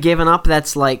something they've given up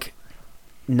that's like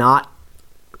not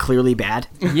clearly bad?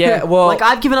 Yeah, well, Like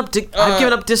I've given up. I've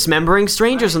given up dismembering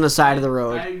strangers on the side of the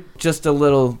road. just a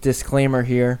little disclaimer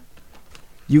here.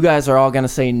 You guys are all gonna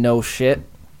say no shit.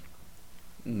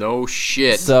 No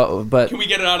shit. So, but Can we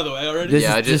get it out of the way already? this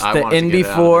Yeah, is just I the wanted to in get it out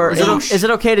of before. the way. Is it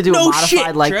okay to do No a modified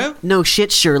shit, like Trev. no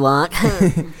shit, Sherlock?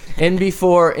 in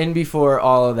before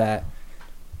all of that.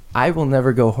 I will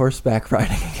never go horseback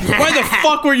riding again. Why the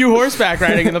fuck were you horseback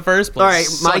riding in the first place? All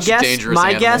right, my Such guess. dangerous My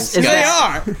animals. guess is They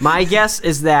that are. my guess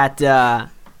is that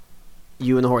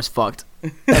you and the horse fucked,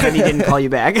 and then he didn't call you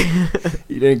back.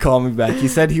 He didn't call me back. He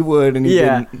said he would, and he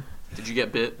Yeah. didn't. Did you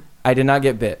get bit? I did not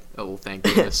get bit. Oh, thank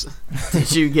goodness.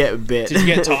 Did you get bit? Did you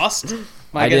get tossed?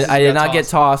 My I guess did. is I you did got not get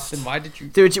tossed. Then why did you?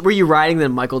 Dude, were you riding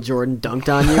then Michael Jordan dunked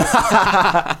on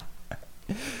you?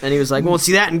 And he was like, "Won't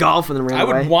see that in golf," and then ran I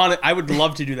away. would want it. I would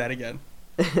love to do that again.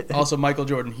 Also, Michael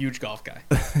Jordan, huge golf guy.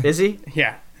 Is he?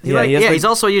 Yeah. Yeah, he has like- He's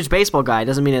also a huge baseball guy.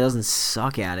 Doesn't mean it doesn't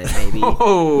suck at it, baby.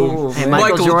 Oh, Hey,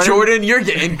 Michael Michael Jordan, you're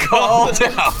getting called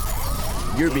out.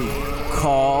 You're being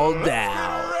called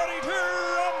out.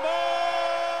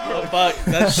 Oh, fuck.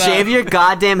 That's Shave your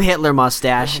goddamn Hitler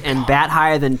mustache and bat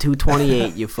higher than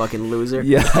 228, you fucking loser.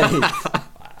 Yeah.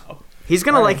 He's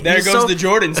gonna like. There he's goes so, the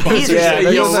Jordan he's- sponsorship. Yeah,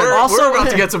 Yo, that's- we're also- about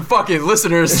to get some fucking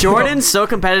listeners. Jordan's so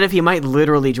competitive, he might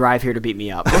literally drive here to beat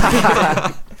me up.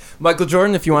 Michael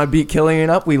Jordan, if you want to beat Killian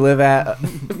up, we live at.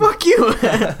 Fuck you.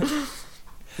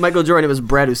 Michael Jordan, it was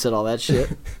Brett who said all that shit.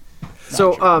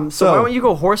 So why don't you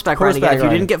go horseback riding again Horseback if you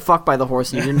riding. didn't get fucked by the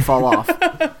horse and you didn't fall off?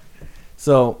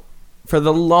 So, for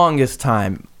the longest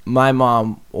time, my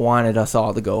mom wanted us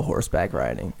all to go horseback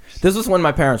riding. This was when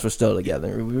my parents were still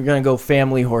together. We were gonna go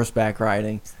family horseback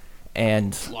riding,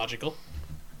 and Logical.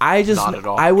 I just, Not at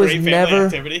all. I was Great family never,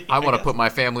 activity, I want to guess. put my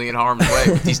family in harm's way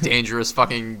with these dangerous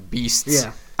fucking beasts.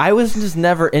 Yeah. I was just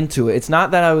never into it. It's not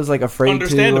that I was like afraid to or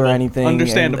Understandable. anything. and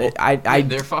Understandable. I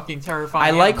They're fucking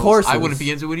terrifying. I like animals. horses. I wouldn't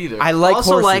be into it either. I like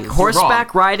also, horses. like,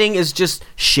 horseback wrong. riding is just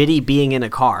shitty being in a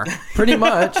car. pretty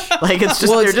much. Like, it's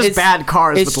just, Well, they're just bad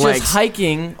cars It's with just legs.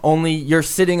 hiking. Only you're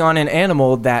sitting on an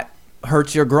animal that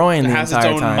hurts your groin It the has its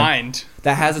entire own time. mind.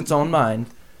 That has its own mind.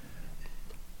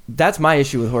 That's my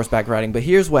issue with horseback riding. But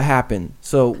here's what happened.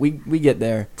 So we get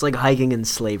there. It's like hiking in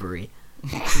slavery.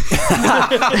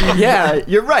 Yeah,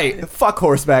 you're right. Fuck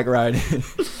horseback riding.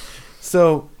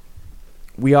 So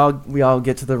we all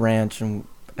get to the ranch and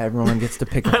everyone gets to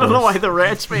pick a I horse. don't know why the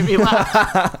ranch made me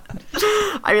laugh.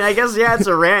 I mean, I guess, yeah, it's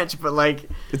a ranch, but, like,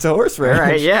 It's a horse all ranch.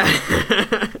 right, yeah.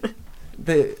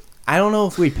 I don't know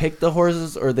if we picked the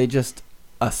horses or they just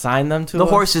assign them to The us.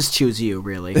 horses choose you,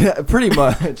 really. Pretty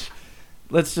much.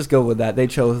 Let's just go with that. They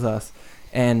chose us.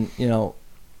 And,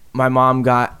 my mom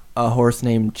got a horse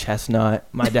named Chestnut.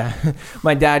 My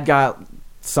dad got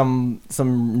some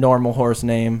normal horse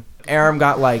name. Aram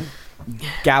got like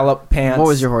Gallop Pants. What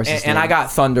was your horse's and name? I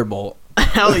got Thunderbolt.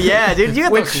 Hell yeah, dude. You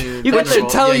got Which the, Dude, you got should the,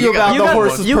 Thunderbolt. tell Yeah, you about got the you got,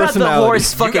 horse's you got the personality.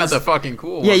 horse You fucking. got the fucking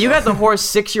cool. Yeah, one, you though. got the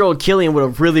horse 6-year-old Killian would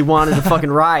have really wanted to fucking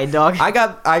ride, dog. I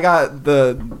got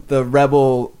the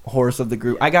rebel horse of the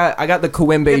group. I got the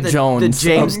Coimbe the, Jones the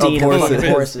James of Dean of horses.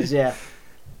 fucking horses,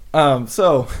 yeah.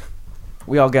 So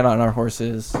we all get on our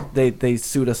horses. They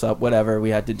suit us up, whatever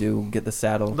we had to do, get the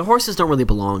saddle. The horses don't really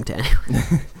belong to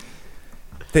anyone.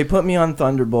 They put me on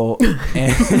Thunderbolt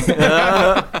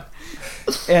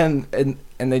and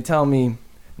and they tell me,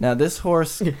 now this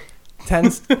horse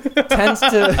tends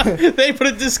to They put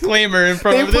a disclaimer in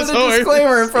front they of put this a horse.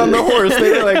 disclaimer in front of the horse.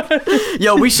 They were like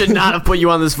Yo, we should not have put you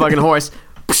on this fucking horse.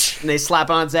 And they slap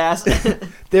on its ass.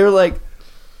 they were like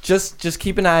just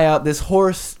keep an eye out. This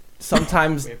horse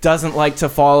sometimes doesn't like to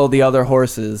follow the other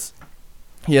horses.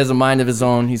 He has a mind of his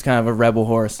own. He's kind of a rebel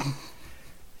horse.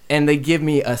 And they give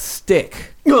me a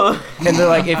stick. And they're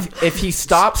like, if he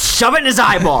stops Shove it in his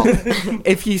eyeball.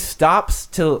 if he stops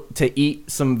to eat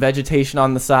some vegetation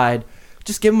on the side,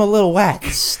 just give him a little whack.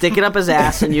 Stick it up his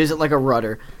ass and use it like a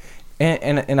rudder.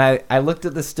 And I looked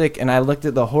at the stick and I looked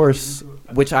at the horse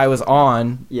which I was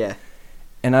on, Yeah.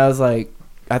 and I was like,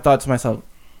 I thought to myself,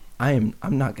 I'm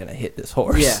not gonna hit this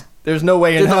horse. Yeah. There's no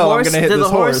way in hell I'm gonna hit did this the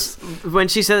horse. When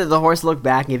she said that, the horse looked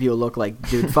back and gave you a look like,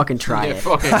 dude, fucking try Yeah, it.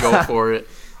 fucking go for it.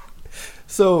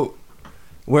 So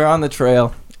we're on the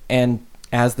trail, and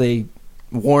as they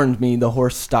warned me, the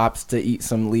horse stops to eat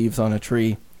some leaves on a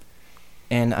tree,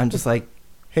 and I'm just like,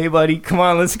 hey buddy, come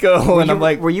on, let's go. And I'm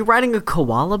like, were you riding a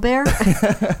koala bear?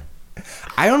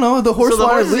 I don't know, the horse So the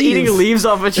wanted horse is eating leaves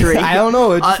off a tree. I don't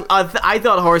know. It just, I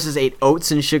thought horses ate oats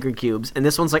and sugar cubes, and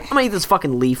this one's like, I'm gonna eat this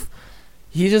fucking leaf.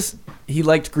 he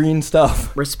liked green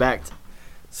stuff. Respect.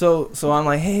 So I'm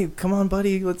like, hey, come on,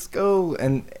 buddy, let's go.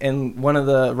 And one of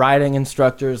the riding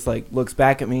instructors like looks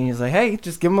back at me and he's like, hey,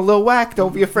 just give him a little whack.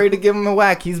 Don't be afraid to give him a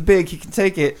whack. He's big. He can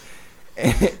take it.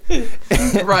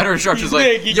 The rider instructor's He's like,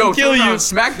 big, he yo, can kill turn around you." and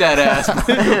smack that ass.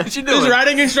 What you This doing?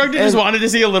 riding instructor just wanted to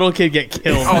see a little kid get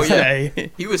killed. Oh, this yeah.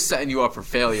 day. He was setting you up for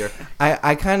failure.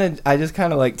 I just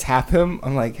kind of like tap him.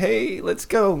 I'm like, hey, let's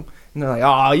go. And they're like,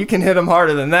 oh, you can hit him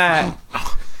harder than that.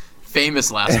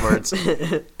 Famous last words.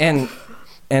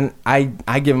 And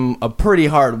I give him a pretty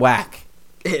hard whack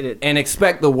Hit it. and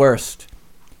expect the worst.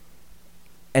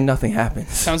 And nothing happens.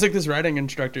 Sounds like this riding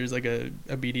instructor is like a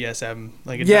BDSM,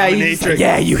 like a Yeah, he's dominatrix. like,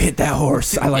 yeah, you hit that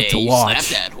horse. I like Yeah, to You watch.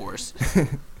 slap that horse.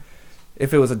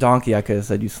 If it was a donkey, I could have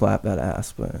said you slap that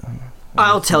ass, but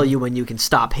I'll tell you when you can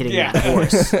stop hitting Yeah. that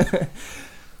horse.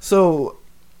 So,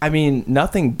 I mean,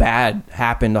 nothing bad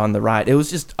happened on the ride. It was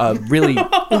just a really,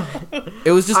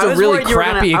 it was just I a was really worried you were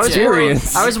crappy gonna-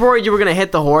 experience. I was worried you were gonna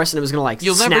hit the horse and it was gonna like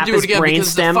You'll snap never do his it again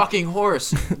because brainstem. the fucking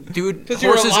horse, dude. 'Cause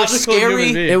you're a Horses are logical human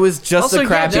scary. being. It was just Also, a yeah,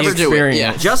 crappy never do it, experience.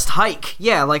 yeah. Just hike,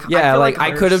 yeah, like Yeah, I feel like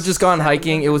I could have just gone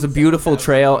hiking. It was a beautiful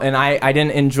trail, and I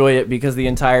didn't enjoy it because the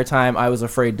entire time I was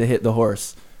afraid to hit the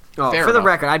horse. Oh, Fair for the enough.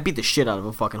 record, I'd beat the shit out of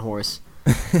a fucking horse.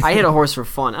 I hit a horse for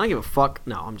fun. I don't give a fuck.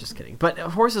 No, I'm just kidding. But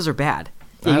horses are bad.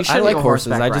 Yeah, you I shouldn't like go horses.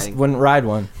 horseback I just riding. wouldn't ride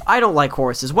one. I don't like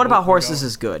horses. What about horses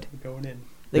is good? Going in.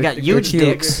 They got They're huge cute. Get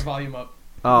dicks. the volume up.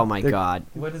 Oh my They're- god.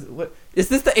 What is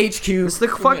this the HQ? It's the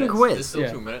fucking It's quiz. still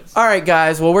Yeah. 2 minutes. All right,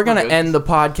 guys. Well, we're gonna good. end the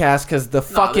podcast because the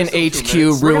fucking there's still 2 HQ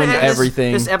minutes. We're gonna ruined end this-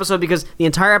 everything. This episode because the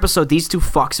entire episode, these two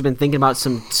fucks have been thinking about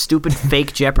some stupid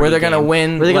fake Jeopardy. Where they're gonna game.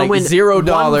 win, Where they're gonna like, win $0.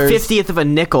 1/50th of a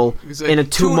nickel It's like, in a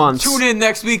 2 months. Tune in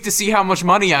next week to see how much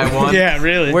money I won. Yeah,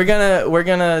 really. We're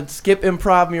gonna skip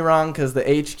improv me wrong because the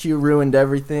HQ ruined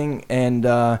everything, and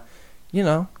you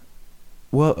know,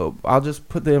 well, I'll just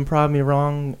put the improv me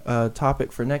wrong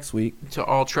topic for next week. To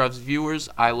all Trev's viewers,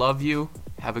 I love you.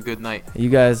 Have a good night. You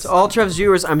guys, To all Trev's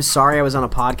viewers, I'm sorry I was on a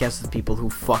podcast with people who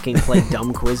fucking play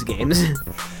dumb quiz games.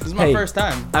 This is my Hey. first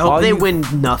time. I hope All they you- win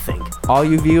nothing. all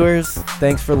you viewers,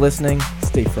 thanks for listening.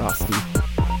 Stay frosty.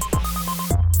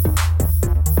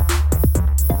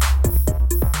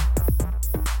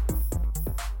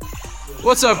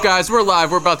 What's up, guys? We're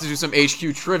live. We're about to do some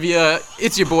HQ trivia.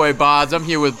 It's your boy Bods. I'm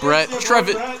here with Brett.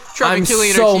 Trevor I'm and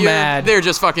Killian so are here. mad. They're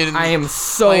just fucking I am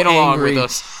so playing along angry. with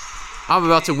us. I'm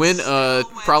about to win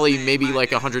probably maybe like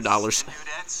 $100.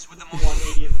 Students with the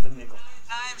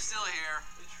I'm still here.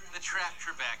 The Trap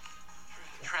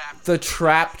Trebek. Trapped. The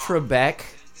Trap Trebek.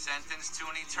 Sentenced to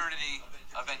an eternity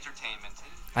of entertainment.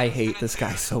 I hate this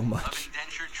guy so much. Of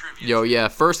indentured trivia. Yo, yeah,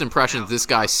 first impressions, this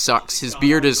guy sucks. His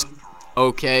beard is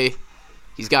okay.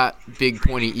 He's got big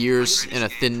pointy ears and a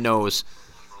thin nose.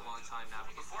 For a long time now.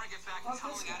 But before I get back to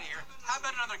tumbling out of here, how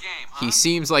about another game? Huh? He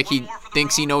seems like he One more for the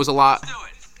thinks he road? knows a lot. Let's do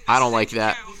it. I don't This like is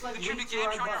that. HQ, the trivia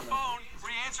game show on your phone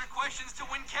where you answer questions to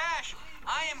win cash.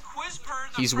 I am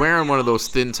Quizper. He's wearing one of those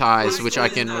thin ties, which I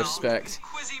can respect.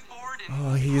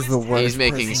 Oh, he's the worst. He's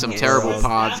making person some in the terrible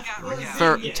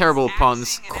world. terrible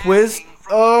puns. Quiz.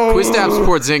 Oh. Quiz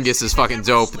Porzingis is fucking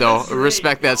dope, though.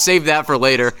 Respect that. Save that for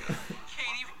later.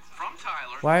 Katie from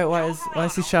Tyler. Why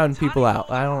is he shouting people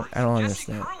out? I don't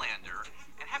understand. Verlander.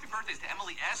 And happy birthdays to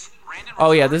Emily S. Brandon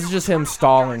Oh yeah, this is just him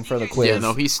stalling for the quiz. Yeah,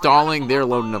 no, he's stalling. They're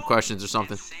loading up questions or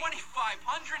something.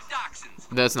 2,500 dachshunds.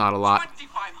 That's not a lot.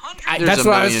 2,500. There's That's a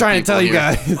what I was million trying to tell you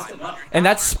people guys. And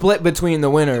that's split between the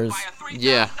winners. Buy a $3,000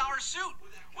 Yeah. suit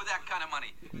with that kind of money.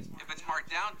 If it's marked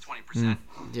down, 20%.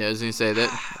 Yeah, I was gonna say that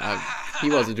he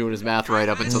wasn't doing his math right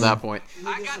up until that point.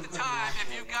 I got the time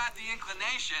if you got the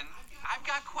inclination. I've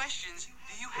got questions. Do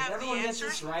you have the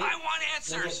answers? I want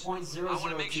answers. I want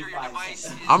to make sure your device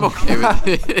is I'm okay with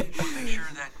it. make sure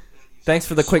that Thanks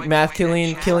for the quick math,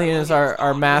 Killian. Killian is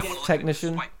our math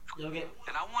technician. and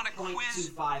I want to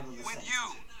quiz with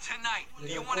you tonight. Do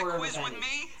you want to quiz with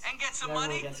me and get some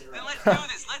money? Then let's do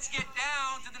this. Let's get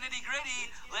down to the nitty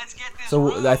gritty. Let's get this.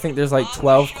 So I think there's like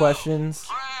 12 questions.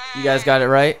 You guys got it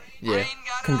right? Yeah.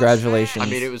 Congratulations. I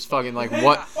mean, it was fucking like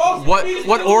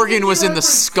what organ was in the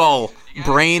skull?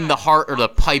 Brain, the heart, or the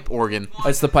pipe organ?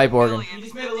 It's the pipe organ.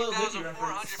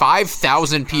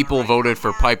 5,000 people voted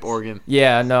for pipe organ.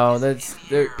 Yeah, no, that's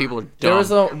there. People are There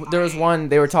dumb. was one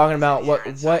they were talking about what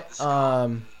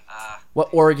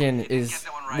organ is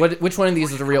which one of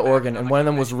these is a real organ, and one of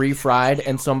them was refried,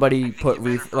 and somebody put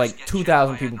like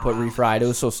 2,000 people put refried. It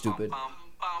was so stupid.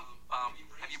 Have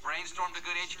you brainstormed a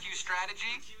good HQ strategy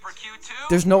for Q2?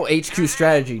 There's no HQ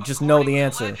strategy. Just know the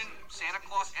answer. Legend, Santa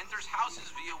Claus enters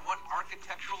houses via what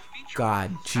architectural feature?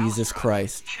 God, Jesus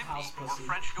Christ. Chimney or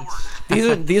French doors?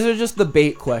 These are just the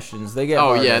bait questions. They get Oh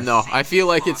harder. yeah, no. I feel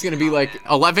like it's gonna be like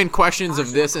 11 questions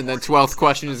of this, and then 12th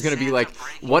question is gonna be like,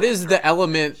 what is the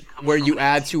element where you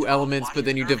add two elements, but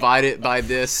then you divide it by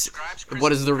this?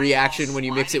 What is the reaction when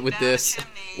you mix it with this?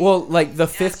 Well, like the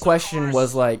fifth question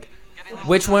was like,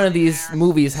 which one of these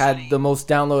movies had the most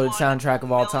downloaded soundtrack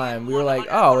of all time? We were like,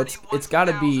 oh, it's got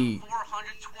to be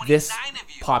this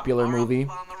popular movie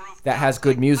that has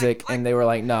good music, and they were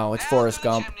like, no, it's Forrest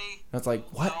Gump. And it's like,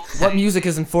 what? What music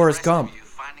is in Forrest Gump?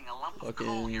 Fucking,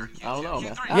 I don't know,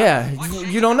 man. Yeah,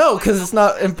 you don't know because it's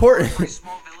not important.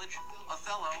 Small village,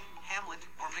 Othello, Hamlet,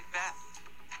 or Macbeth?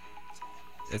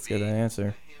 Let's get an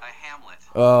answer. A Hamlet.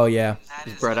 Oh yeah, That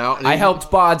is Spread out. I helped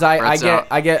Bods. I Brett's out.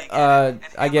 get.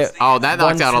 Oh, that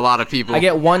knocked out a one- lot of people. I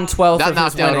get 1/12 That of his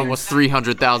knocked out winnings. almost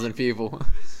 300,000 people.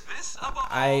 this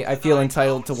I feel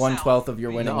entitled to 1/12 of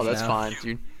your winnings No, that's now. fine,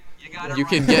 dude. got it You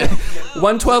right. can get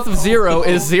 1/12 of 0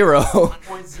 is 0.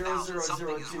 Something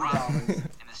is wrong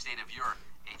in the state of your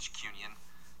HQnion.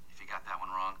 If you got that one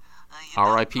wrong.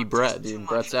 R.I.P. Brett, dude.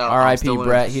 Brett's out. I'm R.I.P. still in.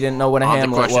 Brett. He didn't know what a On to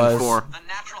Hamlet question was. 4. The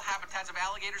natural habitats of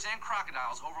alligators and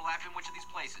crocodiles overlap in which of these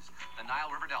places? The Nile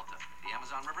River Delta, the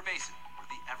Amazon River Basin, or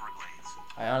the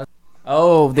Everglades?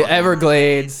 Oh, the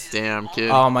Everglades. Damn, kid.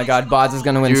 Oh my God, Bods is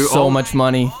gonna win Dude, so oh. much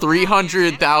money.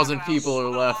 300,000 people are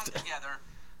left.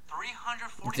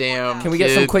 Damn. Can we get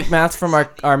some kid. quick maths from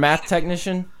our math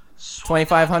technician?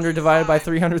 2,500 divided by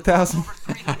 300,000. Over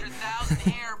 300,000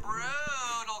 here.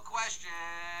 Brutal question.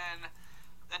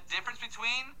 The difference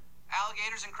between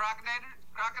alligators and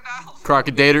crocodiles?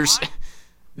 Crocodilators.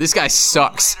 This guy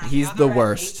sucks. He's the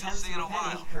worst. See in a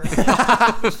while.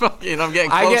 Fucking, I'm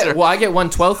getting closer. I get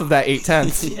 1/12 of that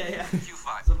 8/10.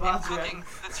 Q5. In cooking,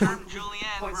 the term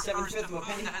julienne refers to food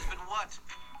that has been what?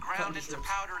 Ground into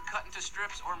powder, cut into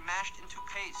strips, or mashed into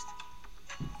paste.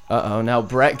 Uh-oh, now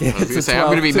Brett I was gets gonna a say, I'm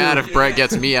gonna be 12 mad too. if Brett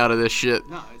gets me out of this shit.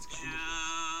 No, it's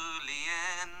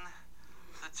Julienne.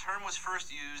 The term was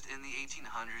first used in the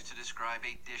 1800s to describe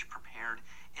a dish prepared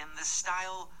in the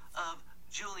style of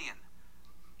julienne.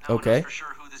 No one Okay. knows for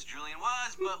sure who this julienne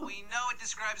was, but we know it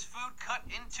describes food cut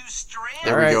into strands.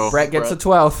 There All we right, go. Brett gets a Brett.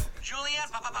 12th. Julienne,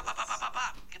 pop, pop, pop, pop, pop, pop,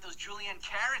 pop. Get those julienne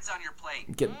carrots on your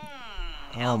plate. Get-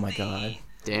 Oh my healthy. God.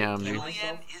 Damn, dude.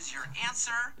 Julienne is your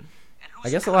answer. And who's I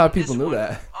guess a lot of cutting people this knew one?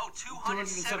 that. Oh,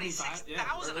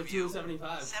 276,000 of you.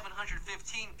 275.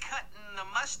 715 cutting the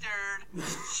mustard.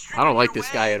 I don't like this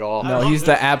guy at all. No, he's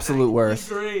the absolute worst.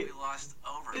 Great. We lost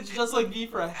over It's just like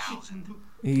V-Fresh. 50,000.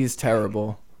 He's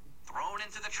terrible. Thrown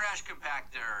into the trash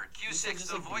compactor. Q6, just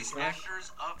the like voice V-Fresh?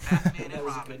 actors of Batman That and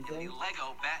was a Robin good in the thing.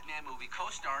 Lego Batman movie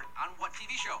co-starred on what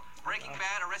TV show? Breaking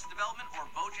Bad, Arrested Development, or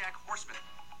BoJack Horseman?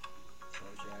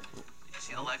 Did you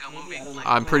see the Lego movie?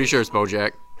 I'm pretty sure it's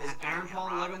BoJack. Is Aaron Paul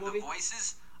in the Lego Robin, movie? the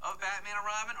voices of Batman and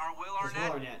Robin are Will It's Will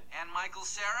Arnett Arnett. and Michael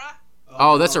Cera.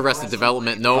 Oh, that's Arrested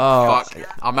Development. Nope. Oh. Fuck.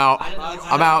 I'm out.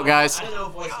 I'm out, guys. I didn't know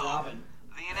voice Robin.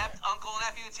 The inept uncle and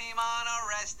nephew team on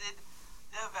Arrested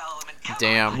Development. Come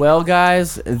Damn. on. Well,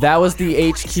 guys, that was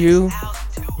the HQ.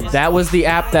 That was the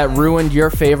app that ruined your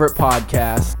favorite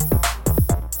podcast.